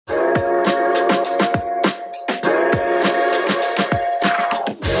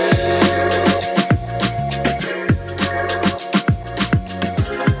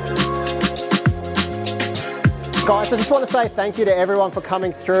Guys, I just want to say thank you to everyone for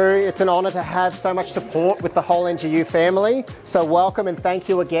coming through. It's an honour to have so much support with the whole NGU family. So welcome and thank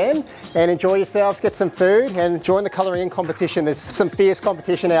you again. And enjoy yourselves, get some food and join the colouring in competition. There's some fierce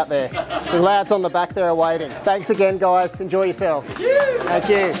competition out there. The lads on the back there are waiting. Thanks again, guys. Enjoy yourselves. Thank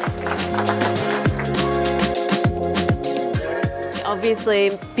you.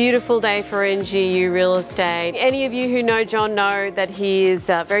 Obviously, beautiful day for NGU real estate. Any of you who know John know that he is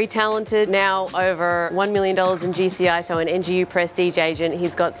very talented, now over $1 million in GCI, so an NGU prestige agent.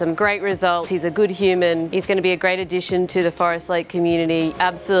 He's got some great results. He's a good human. He's going to be a great addition to the Forest Lake community.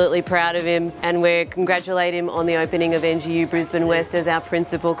 Absolutely proud of him, and we congratulate him on the opening of NGU Brisbane West as our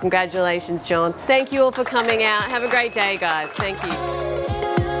principal. Congratulations, John. Thank you all for coming out. Have a great day, guys. Thank you.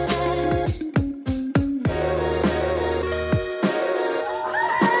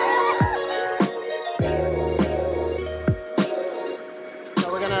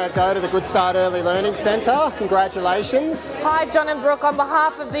 Go to the Good Start Early Learning Centre. Congratulations. Hi, John and Brooke. On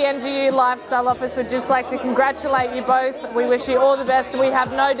behalf of the NGU Lifestyle Office, we'd just like to congratulate you both. We wish you all the best. We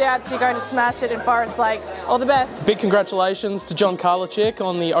have no doubt you're going to smash it in Forest Lake. All the best. Big congratulations to John Karlachik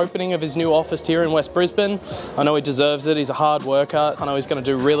on the opening of his new office here in West Brisbane. I know he deserves it. He's a hard worker. I know he's going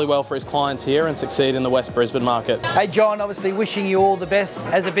to do really well for his clients here and succeed in the West Brisbane market. Hey John, obviously wishing you all the best.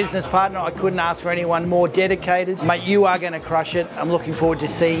 As a business partner, I couldn't ask for anyone more dedicated. Mate, you are going to crush it. I'm looking forward to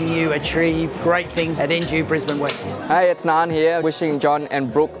seeing you achieve great things at NGU Brisbane West. Hey, it's Nan here, wishing John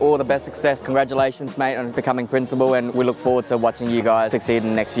and Brooke all the best success. Congratulations, mate, on becoming principal, and we look forward to watching you guys succeed in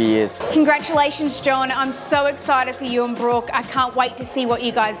the next few years. Congratulations, John. I'm so excited for you and Brooke. I can't wait to see what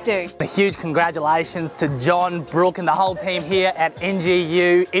you guys do. A huge congratulations to John, Brooke and the whole team here at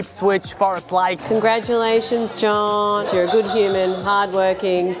NGU, Ipswich, Forest Lake. Congratulations, John. You're a good human,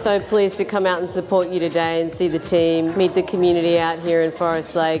 hardworking. So pleased to come out and support you today and see the team, meet the community out here in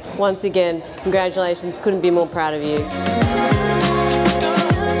Forest Lake. Once again, congratulations. Couldn't be more proud of you.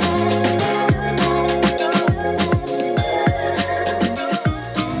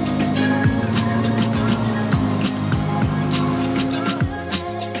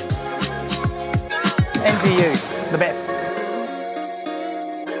 NGU, the best.